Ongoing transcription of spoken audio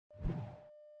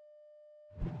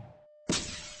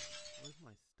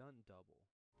stunt double.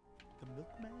 The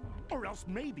milkman? Or else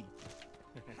maybe.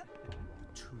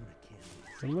 Tuna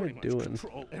candy. What am I doing?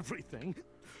 Control everything.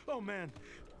 Oh man,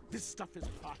 this stuff is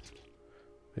hot.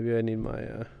 Maybe I need my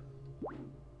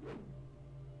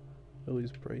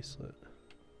Ellie's bracelet.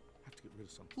 Have to get rid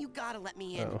of something. You gotta let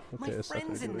me in. Oh, okay, My that's not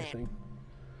gonna friend's do in there. anything.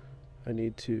 I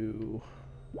need to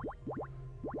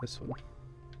this one.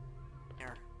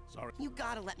 Sorry. You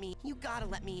gotta let me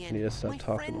I in. need to stop My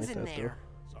talking friend's like in that there.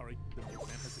 Sorry, the milkman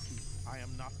has the key. I am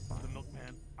not the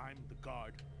milkman. I'm the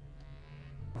guard.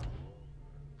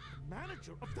 The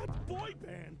manager of that boy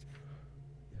band.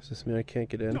 Does this mean I can't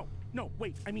get in? No,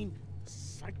 wait. I mean,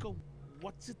 Psycho.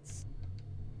 What's it?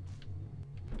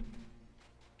 I'm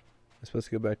supposed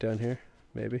to go back down here?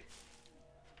 Maybe.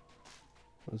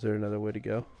 Was there another way to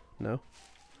go? No?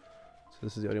 So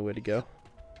this is the only way to go?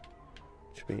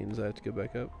 Which means I have to go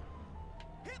back up.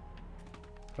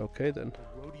 Okay then.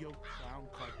 The rodeo clown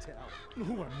cartel,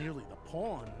 who are merely the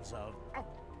pawns of. Oh.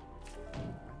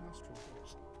 My nostril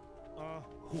burst.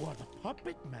 Who are the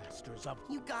puppet masters of.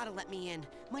 You gotta let me in.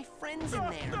 My friend's in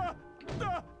there.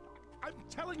 I'm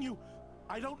telling you,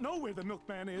 I don't know where the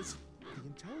milkman is. The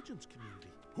intelligence community.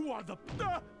 Who are the.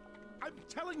 I'm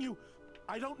telling you,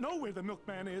 I don't know where the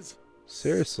milkman is.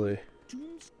 Seriously.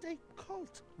 Doomsday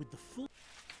cult with the full.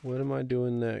 What am I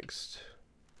doing next?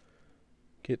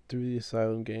 Get through the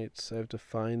asylum gates. I have to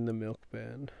find the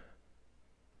milkman.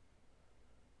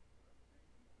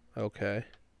 Okay.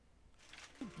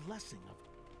 Blessing of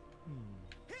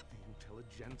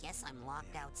intelligence. Guess I'm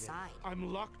locked outside.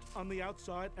 I'm locked on the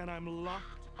outside and I'm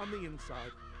locked on the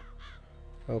inside.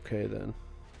 Okay then.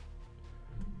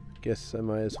 Guess I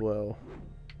might as well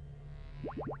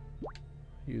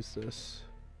use this.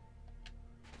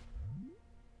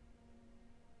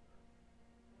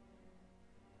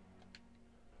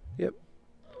 Yep.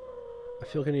 I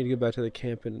feel like I need to go back to the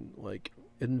camp and like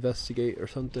investigate or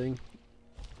something.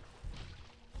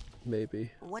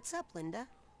 Maybe. What's up, Linda?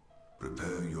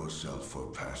 Prepare yourself for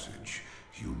passage,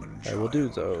 human I child. will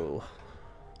do so.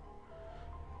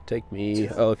 Take me.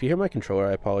 Oh, if you hear my controller,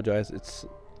 I apologize.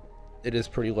 It is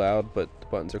pretty loud, but the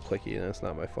buttons are clicky, and it's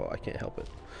not my fault. I can't help it.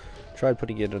 Tried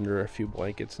putting it under a few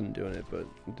blankets and doing it, but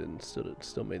it didn't.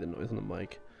 Still made the noise on the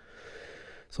mic.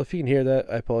 So if you can hear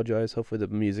that, I apologize. Hopefully the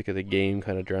music of the game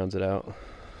kind of drowns it out.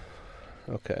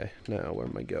 Okay, now where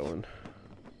am I going?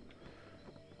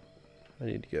 I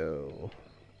need to go.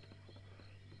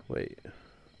 Wait.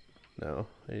 No,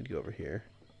 I need to go over here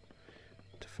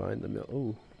to find the mill.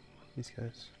 Ooh, these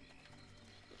guys.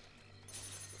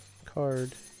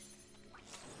 Card.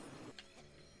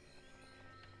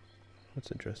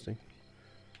 That's interesting.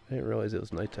 I didn't realize it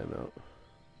was nighttime out.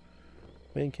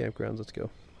 Main campgrounds, let's go.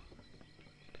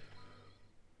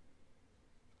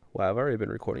 Wow, I've already been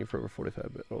recording for over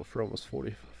 45 minutes. Oh, for almost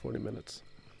 40 minutes.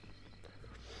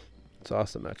 It's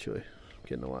awesome, actually.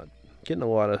 Getting a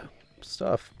lot of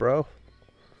stuff, bro.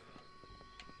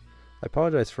 I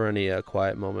apologize for any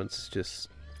quiet moments. Just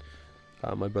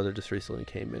my brother just recently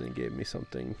came in and gave me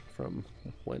something from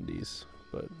Wendy's,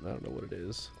 but I don't know what it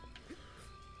is.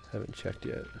 Haven't checked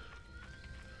yet.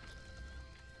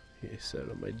 He set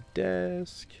it on my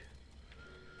desk.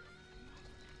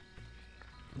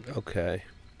 Okay,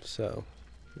 so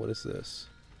what is this?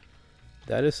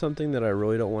 That is something that I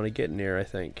really don't want to get near, I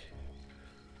think.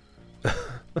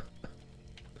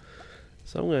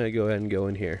 So I'm going to go ahead and go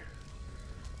in here.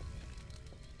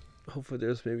 Hopefully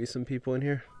there's maybe some people in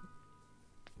here.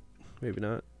 Maybe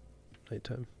not.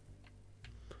 Nighttime.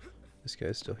 This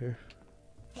guy's still here.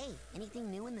 Hey,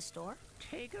 anything new in the store?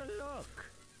 Take a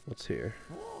look. What's here?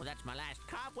 Whoa, that's my last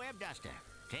cobweb duster.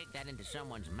 Take that into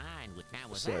someone's mind. With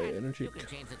Psi that, energy. you can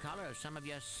change the color of some of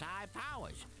your psi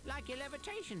powers, like your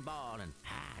levitation ball. And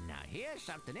now here's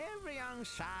something every young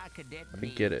psi cadet I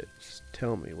needs. get it. Just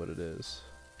tell me what it is.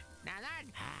 Now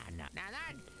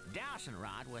that dowsing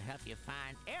rod will help you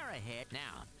find arrowhead.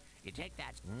 Now, you take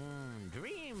that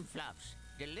dream fluffs.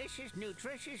 Delicious,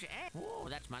 nutritious, and whoa,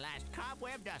 that's my last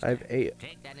cobweb duster. I have 8.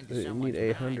 Take that into I need someone's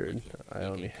 800. mind. I You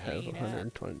only can have clean up.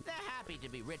 120. They're happy to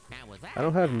be rich now with that. I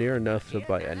don't have near enough to Here,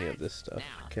 buy now any that. of this stuff.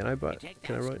 Now, Can I buy? you take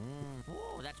Can I that- write?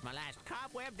 Whoa, that's my last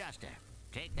cobweb duster.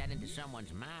 Take that into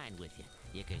someone's mind with you.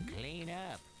 You can clean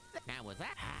up. Now with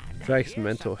that, now Tracks here's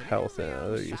mental something health every and young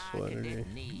other psi useful cadet energy.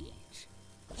 needs.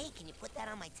 Hey, can you put that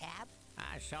on my tab?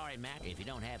 Sorry, Matt, if you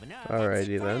don't have enough.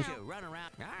 Alrighty then. You run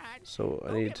around. All right. So I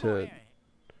Go need get more to. area.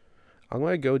 I'm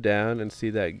gonna go down and see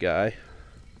that guy.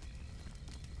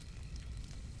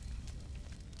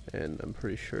 And I'm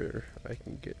pretty sure I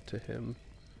can get to him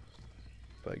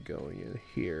by going in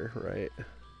here, right?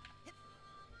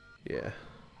 Yeah.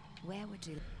 Where would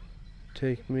you?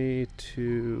 Take me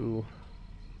to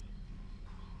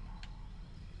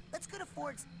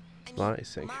Ford's... I mean, My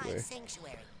sanctuary. My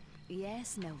sanctuary.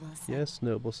 Yes, noble son. Yes,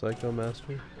 noble Psycho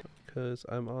Master, because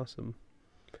I'm awesome.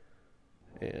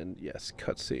 And yes,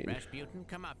 cutscene. Rasputin,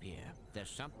 come up here. There's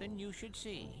something you should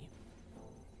see.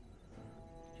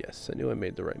 Yes, I knew I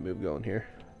made the right move going here.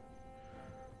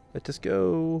 Let us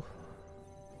go.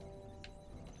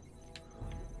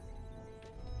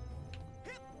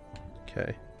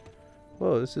 Okay.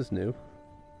 Whoa, this is new.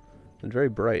 And very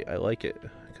bright. I like it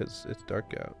because it's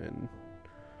dark out, and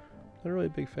I'm not really a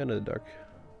big fan of the dark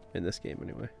in this game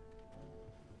anyway.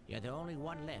 You're the only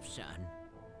one left, son.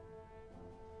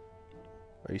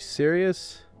 Are you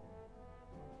serious?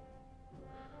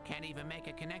 Can't even make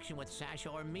a connection with Sasha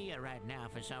or Mia right now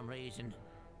for some reason.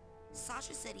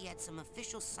 Sasha said he had some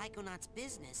official Psychonauts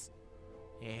business.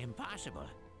 Impossible.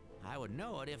 I would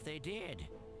know it if they did.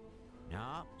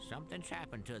 No, something's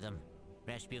happened to them.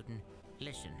 Rasputin,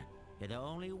 listen. You're the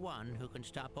only one who can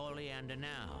stop Oleander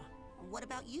now. What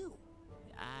about you?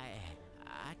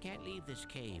 I can't leave this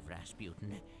cave,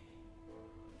 Rasputin.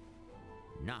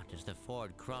 Not as the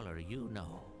Ford crawler you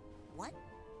know. What?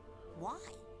 Why?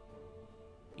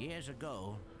 Years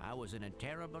ago, I was in a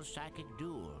terrible psychic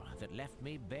duel that left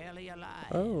me barely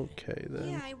alive. Okay then.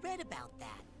 Yeah, I read about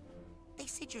that. They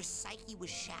said your psyche was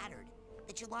shattered,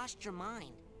 that you lost your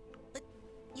mind. But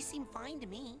you seem fine to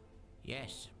me.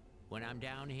 Yes, when I'm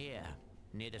down here,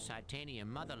 near the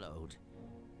Psytanium motherlode,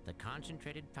 the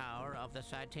concentrated power of the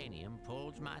Psytanium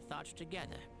pulls my thoughts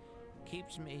together,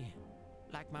 keeps me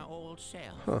like my old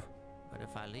self. Huh. But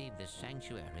if I leave this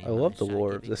sanctuary, I love the my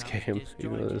lore psyche of this becomes game,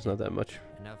 even though there's disjointed, not that much.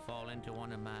 and I fall into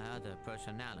one of my other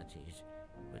personalities,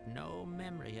 with no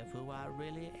memory of who I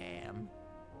really am.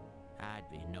 I'd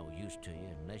be no use to you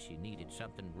unless you needed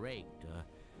something raked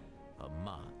or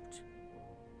mopped.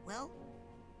 Well,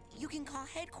 you can call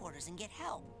headquarters and get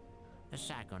help. The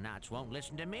Psychonauts won't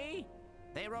listen to me.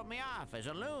 They wrote me off as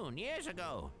a loon years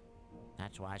ago.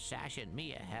 That's why Sasha and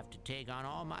Mia have to take on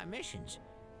all my missions.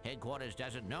 Headquarters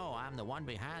doesn't know I'm the one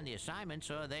behind the assignment,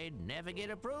 so they'd never get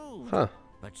approved. Huh.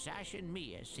 But Sasha and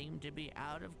Mia seem to be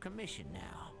out of commission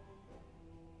now.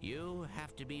 You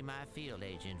have to be my field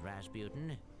agent,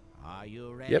 Rasputin. Are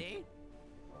you ready? Yep.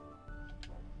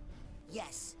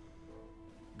 Yes.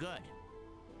 Good.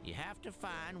 You have to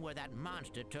find where that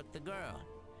monster took the girl.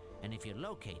 And if you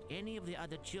locate any of the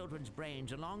other children's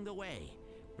brains along the way,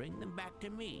 bring them back to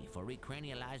me for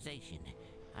recranialization.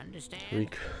 Understand?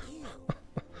 Ew.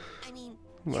 I mean,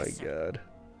 My yes, sir. god.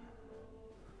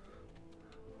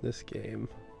 This game.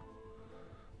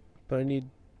 But I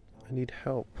need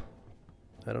help.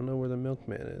 I don't know where the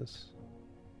milkman is.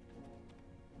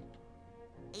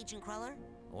 Agent Cruller,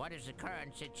 What is the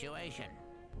current situation?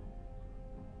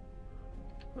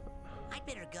 I'd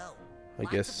better go. I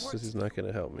Lots guess of work this to is do. not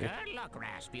gonna help me. Good luck,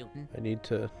 Rasputin. I need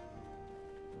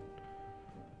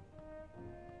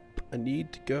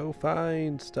to go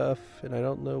find stuff, and I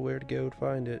don't know where to go to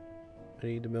find it. I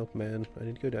need the milkman. I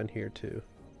need to go down here too.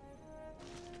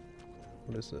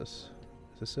 What is this?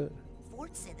 Is this it? Ford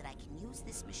said that I can use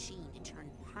this machine to turn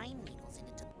pine needles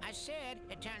into... I said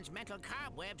it turns mental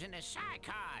cobwebs into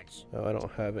psycards. Oh, I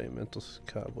don't have any mental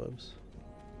cobwebs.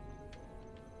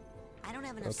 I don't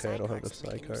have enough Okay, I don't have cards to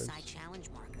enough make a new psy psi cards. challenge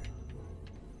marker.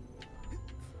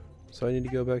 So I need to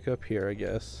go back up here, I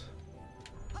guess.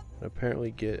 And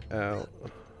apparently get out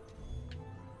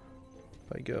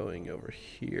by going over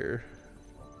here.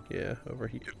 Yeah, over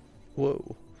here.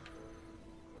 Whoa.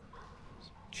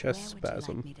 Chest Where would you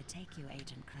spasm. like me to take you,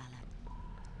 Agent Cruller?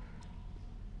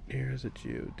 Here's a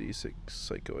geodesic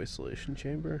psycho-isolation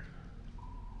chamber.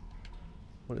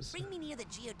 What is Bring me near the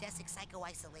geodesic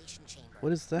psycho-isolation chamber.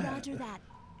 What is that? Roger that.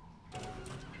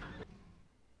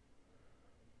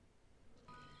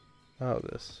 Oh,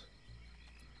 this.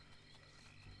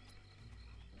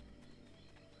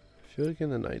 I feel like in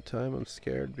the nighttime I'm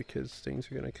scared because things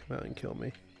are gonna come out and kill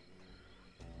me.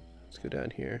 Let's go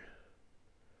down here.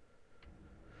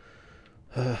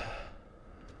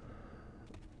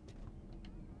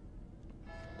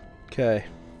 Okay.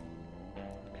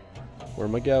 Where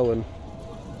am I going?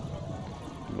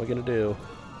 What am I gonna do?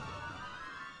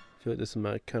 I feel like this is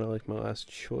my kind of like my last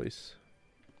choice.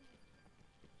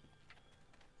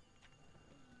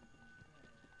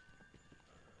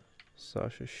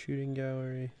 Sasha shooting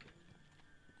gallery.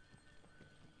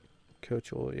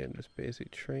 Coach Oleander's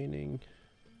basic training.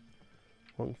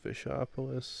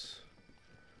 Lungfishopolis.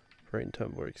 Brain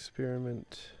tumbler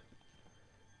experiment.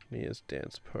 Mia's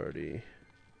dance party.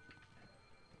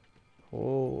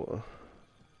 Oh.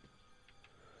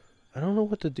 I don't know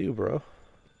what to do, bro.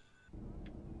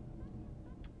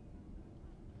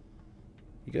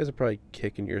 You guys are probably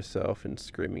kicking yourself and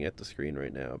screaming at the screen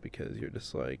right now because you're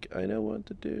just like, I know what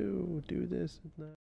to do this and that.